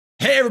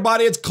Hey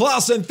everybody, it's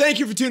Klaus, and thank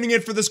you for tuning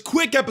in for this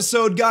quick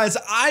episode, guys.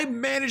 I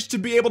managed to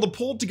be able to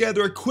pull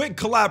together a quick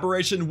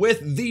collaboration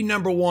with the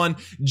 #1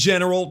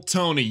 General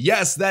Tony.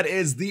 Yes, that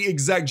is the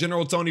exact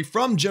General Tony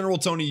from General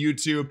Tony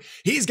YouTube.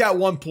 He's got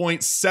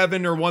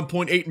 1.7 or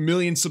 1.8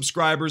 million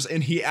subscribers,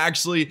 and he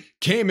actually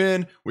came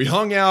in, we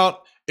hung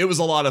out. It was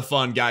a lot of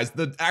fun, guys.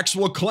 The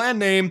actual clan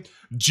name,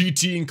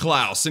 GT and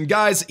Klaus. And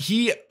guys,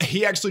 he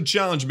actually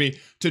challenged me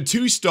to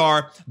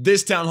 2-star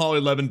this Town Hall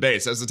 11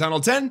 base. As a Town Hall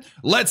 10,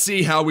 let's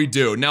see how we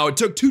do. Now, it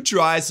took 2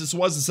 tries. This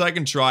was the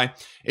second try.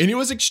 And he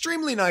was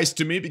extremely nice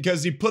to me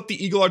because he put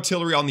the Eagle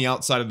Artillery on the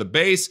outside of the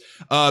base.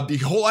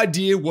 The whole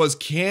idea was,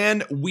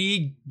 can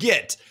we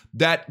get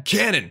that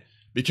cannon?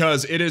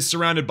 Because it is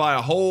surrounded by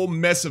a whole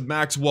mess of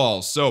max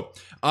walls. So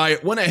I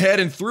went ahead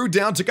and threw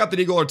down, took out the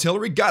Eagle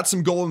Artillery, got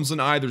some golems on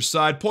either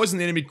side,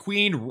 poisoned the enemy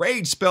queen,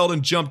 rage spelled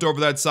and jumped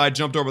over that side,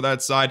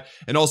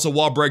 and also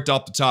wall breaked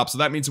off the top. So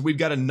that means we've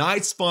got a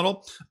nice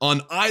funnel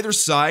on either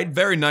side,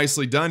 very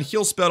nicely done.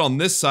 Heal spell on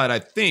this side, I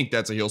think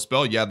that's a heal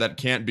spell. Yeah, that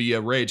can't be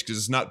a rage because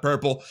it's not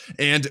purple.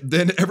 And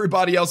then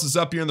everybody else is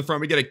up here in the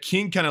front. We got a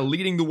king kind of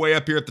leading the way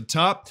up here at the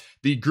top.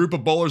 The group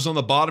of bowlers on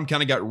the bottom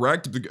kind of got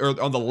wrecked,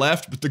 or on the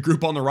left, but the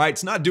group on the right,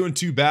 it's not doing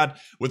too bad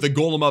with a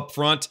golem up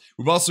front.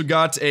 We've also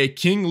got a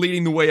king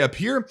leading the way up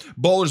here,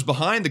 bowlers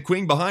behind, the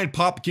queen behind,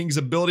 Pop King's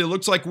ability. It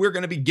looks like we're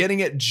going to be getting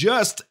it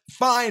just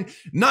fine,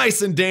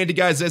 nice and dandy,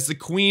 guys. As the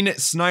queen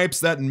snipes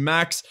that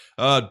max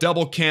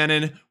double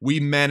cannon, we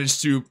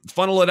managed to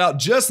funnel it out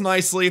just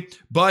nicely,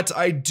 but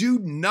I do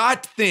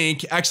not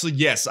think, actually,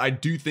 yes, I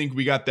do think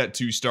we got that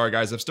 2-star,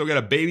 guys. I've still got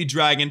a baby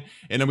dragon,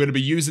 and I'm going to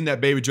be using that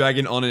baby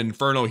dragon on an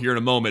inferno here in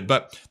a moment.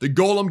 But the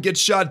golem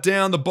gets shot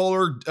down, the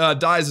bowler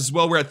dies as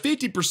well. We're at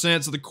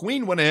 50%, so the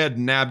queen went ahead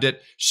and nabbed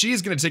it.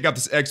 She's going to take out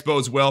this expo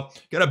as well.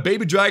 Got a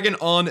baby dragon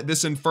on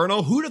this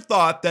inferno. Who'd have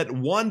thought that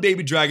one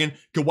baby dragon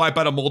could wipe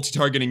out a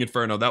multi-targeting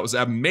inferno? That was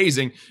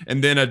amazing.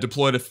 And then I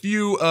deployed a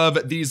few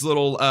of these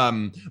little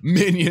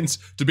minions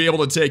to be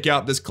able to take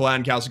out this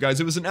clan castle, guys.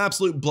 It was an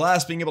absolute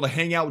blast being able to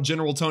hang out with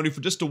General Tony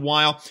for just a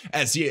while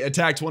as he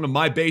attacked one of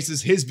my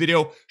bases. His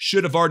video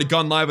should have already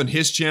gone live on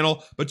his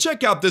channel, but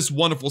check out this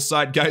wonderful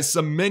sight, guys.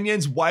 Some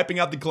minions wiping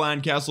out the clan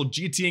castle,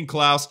 GT and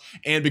Klaus,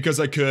 and because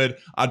I could,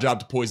 I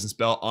dropped a poison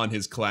spell on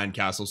his clan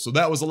castle. So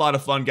that was a lot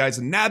of fun, guys.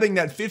 And nabbing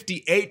that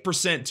 58%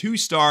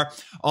 2-star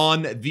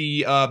on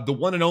the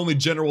one and only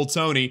General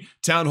Tony,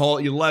 Town Hall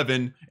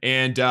 11,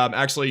 and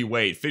actually,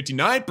 wait,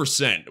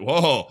 59%.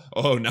 Whoa,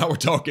 oh, now we're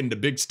talking the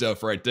big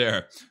stuff right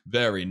there.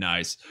 Very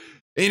nice.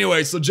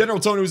 Anyway, so General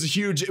Tony was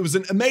it was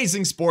an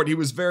amazing sport. He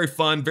was very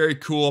fun, very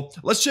cool.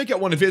 Let's check out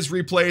one of his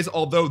replays,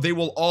 although they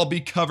will all be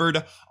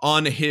covered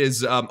on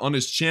his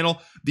channel.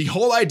 The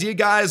whole idea,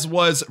 guys,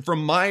 was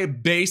from my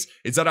base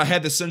is that I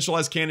had the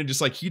centralized cannon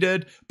just like he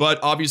did, but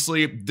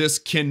obviously this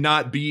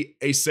cannot be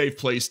a safe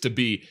place to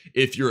be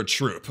if you're a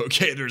troop,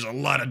 okay? There's a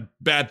lot of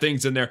bad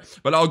things in there,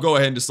 but I'll go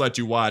ahead and just let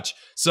you watch.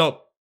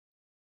 So,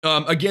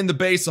 again,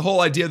 the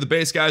whole idea of the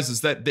base, guys,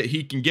 is that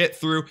he can get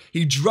through.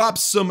 He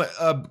drops some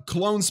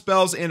clone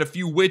spells and a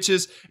few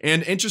witches,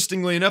 and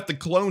interestingly enough, the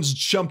clones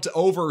jumped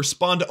over or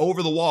spawned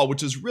over the wall,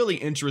 which is really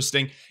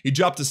interesting. He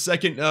dropped a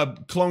second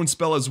clone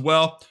spell as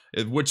well,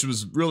 which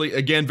was really,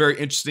 again, very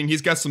interesting.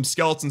 He's got some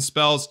skeleton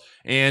spells,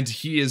 and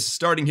he is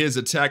starting his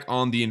attack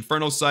on the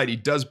Inferno side. He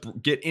does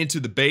get into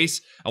the base.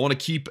 I want to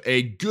keep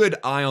a good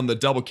eye on the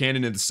double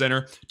cannon in the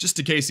center, just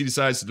in case he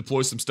decides to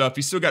deploy some stuff.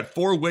 He's still got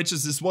 4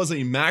 witches. This was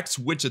a max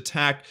witch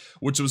attack,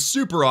 which was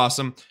super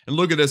awesome. And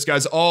look at this,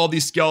 guys. All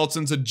these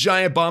skeletons, a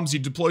giant bombs. He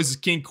deploys his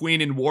king,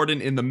 queen, and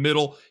warden in the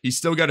middle. He's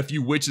still got a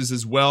few witches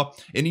as well.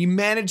 And he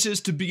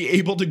manages to be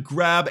able to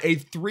grab a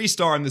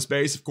 3-star in this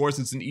base. Of course,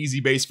 it's an easy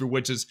base for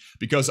witches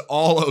because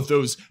all of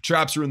those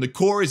traps are in the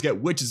core. He's got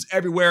witches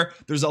everywhere.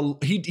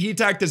 He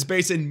attacked this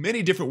base in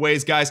many different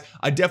ways, guys.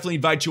 I definitely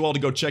invite you all to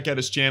go check out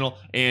his channel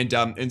and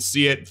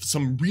see it.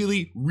 Some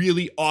really,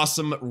 really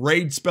awesome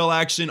raid spell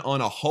action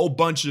on a whole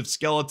bunch of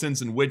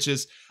skeletons and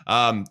witches.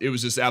 It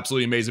was just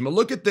absolutely amazing. But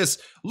look at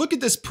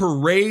this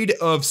parade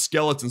of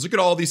skeletons. Look at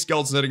all these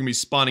skeletons that are gonna be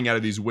spawning out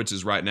of these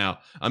witches right now.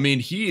 I mean,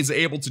 he is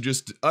able to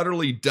just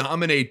utterly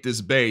dominate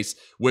this base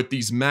with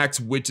these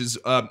max witches,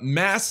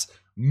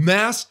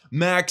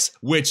 max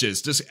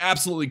witches. Just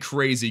absolutely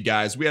crazy,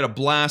 guys. We had a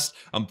blast.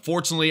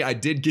 Unfortunately, I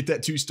did get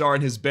that 2-star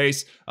in his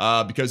base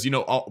because, you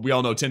know, we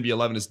all know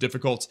 10v11 is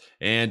difficult.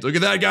 And look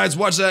at that, guys.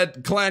 Watch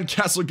that clan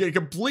castle get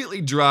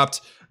completely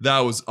dropped.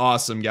 That was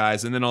awesome,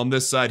 guys. And then on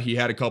this side, he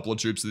had a couple of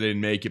troops that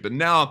didn't make it. But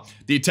now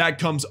the attack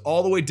comes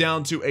all the way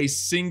down to a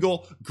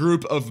single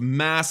group of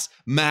max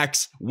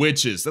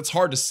witches. That's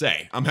hard to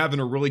say. I'm having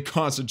to really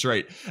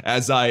concentrate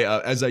as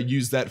I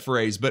use that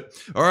phrase. But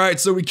all right,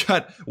 so we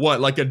got what,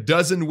 like a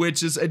dozen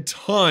witches,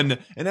 an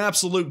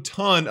absolute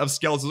ton of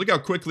skeletons. Look how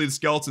quickly the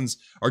skeletons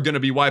are going to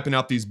be wiping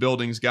out these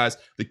buildings, guys.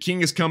 The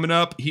king is coming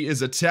up. He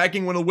is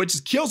attacking one of the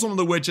witches, kills one of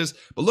the witches.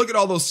 But look at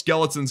all those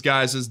skeletons,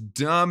 guys, just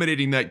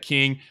dominating that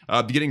king.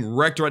 getting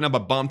wrecked right now by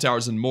bomb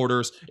towers and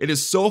mortars. It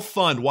is so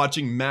fun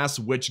watching Mass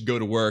Witch go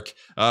to work.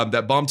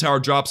 That bomb tower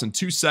drops in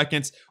 2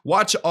 seconds.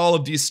 Watch all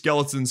of these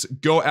skeletons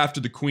go after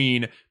the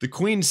queen. The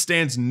queen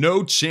stands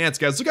no chance,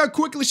 guys. Look how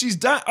quickly she's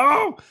died.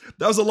 Oh,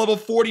 that was a level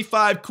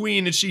 45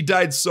 queen, and she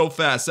died so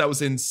fast. That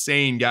was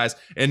insane, guys.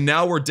 And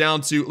now we're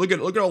down to, look at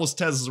all those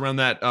Teslas around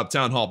that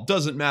town hall.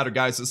 Doesn't matter,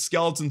 guys. The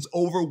skeletons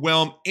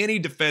overwhelm any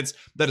defense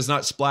that is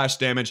not splash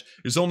damage.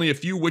 There's only a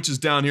few witches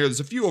down here. There's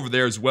a few over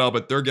there as well,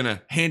 but they're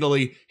gonna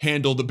handily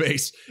handle the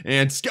base.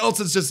 And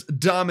skeletons just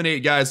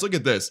dominate, guys. Look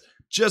at this.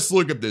 Just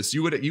look at this.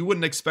 You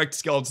wouldn't expect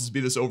skeletons to be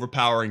this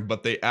overpowering,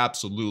 but they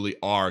absolutely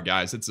are,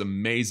 guys. It's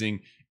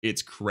amazing.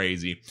 It's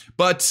crazy.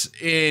 But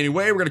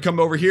anyway, we're going to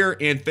come over here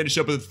and finish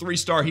up with a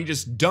 3-star. He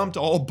just dumped a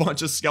whole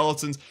bunch of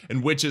skeletons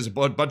and witches, a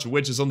bunch of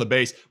witches on the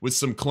base with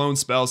some clone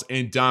spells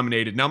and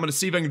dominated. Now I'm going to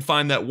see if I can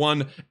find that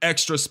one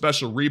extra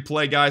special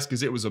replay, guys,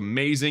 because it was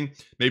amazing.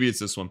 Maybe it's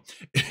this one.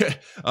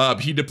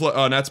 He deployed.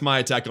 Oh, that's my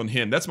attack on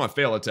him. That's my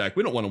fail attack.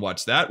 We don't want to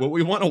watch that. What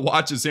we want to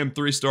watch is him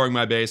 3-starring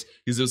my base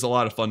because it was a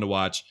lot of fun to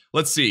watch.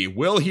 Let's see.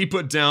 Will he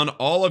put down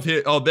all of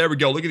his... Oh, there we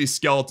go. Look at these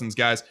skeletons,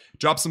 guys.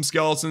 Drop some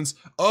skeletons.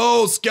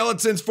 Oh,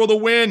 skeletons for the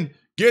win.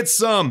 Get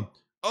some.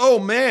 Oh,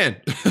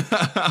 man.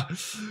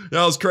 That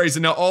was crazy.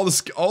 Now, all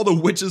the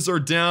witches are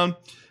down.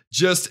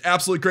 Just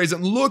absolutely crazy.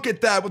 And look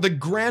at that with the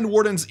Grand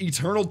Warden's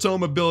Eternal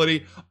Tome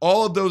ability.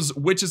 All of those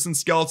witches and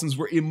skeletons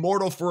were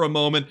immortal for a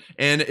moment,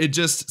 and it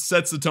just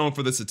sets the tone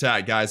for this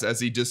attack, guys, as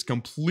he just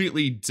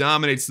completely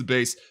dominates the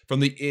base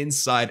from the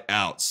inside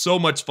out. So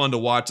much fun to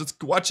watch. Let's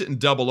watch it in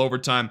double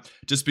overtime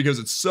just because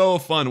it's so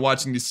fun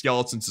watching these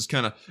skeletons just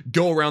kind of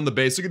go around the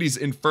base. Look at these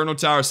Inferno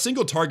Towers.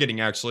 Single targeting,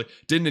 actually.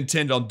 Didn't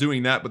intend on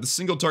doing that, but the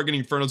single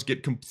targeting Infernos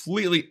get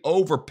completely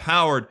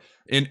overpowered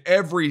in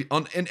every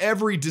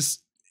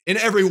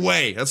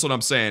way. That's what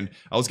I'm saying.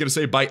 I was going to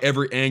say by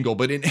every angle,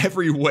 but in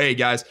every way,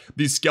 guys,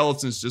 these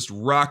skeletons just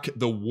rock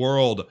the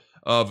world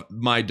of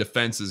my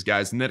defenses,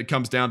 guys. And then it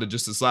comes down to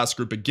just this last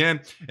group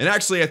again. And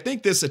actually, I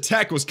think this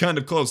attack was kind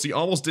of close. He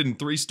almost didn't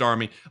 3-star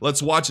me.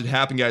 Let's watch it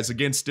happen, guys.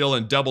 Again, still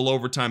in double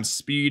overtime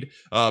speed.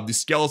 The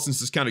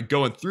skeletons just kind of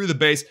going through the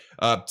base,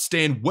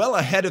 staying well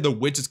ahead of the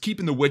witches,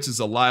 keeping the witches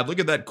alive. Look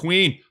at that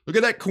queen. Look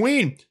at that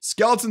queen.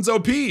 Skeletons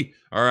OP.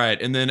 All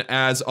right, and then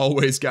as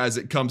always, guys,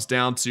 it comes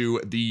down to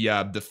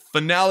the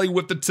finale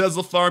with the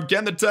Tesla farm.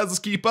 Can the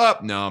Teslas keep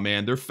up? No,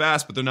 man, they're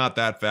fast, but they're not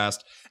that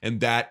fast. And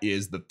that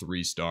is the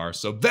 3-star.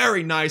 So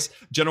very nice.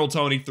 General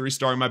Tony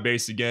 3-starring my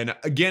base again.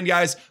 Again,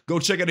 guys, go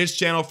check out his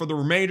channel for the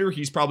remainder.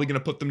 He's probably going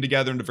to put them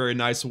together in a very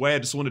nice way. I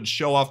just wanted to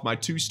show off my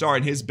 2-star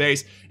in his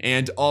base.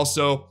 And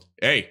also,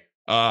 hey,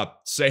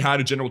 say hi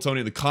to General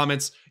Tony in the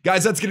comments.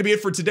 Guys, that's going to be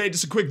it for today.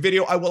 Just a quick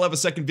video. I will have a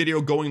second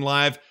video going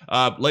live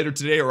later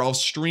today, or I'll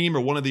stream,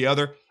 or one or the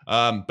other.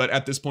 But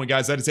at this point,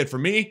 guys, that is it for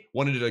me.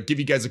 Wanted to give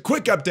you guys a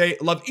quick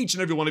update. Love each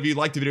and every one of you.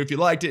 Like the video if you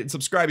liked it, and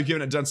subscribe if you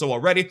haven't done so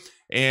already.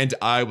 And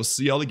I will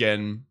see y'all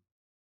again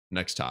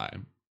next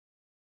time.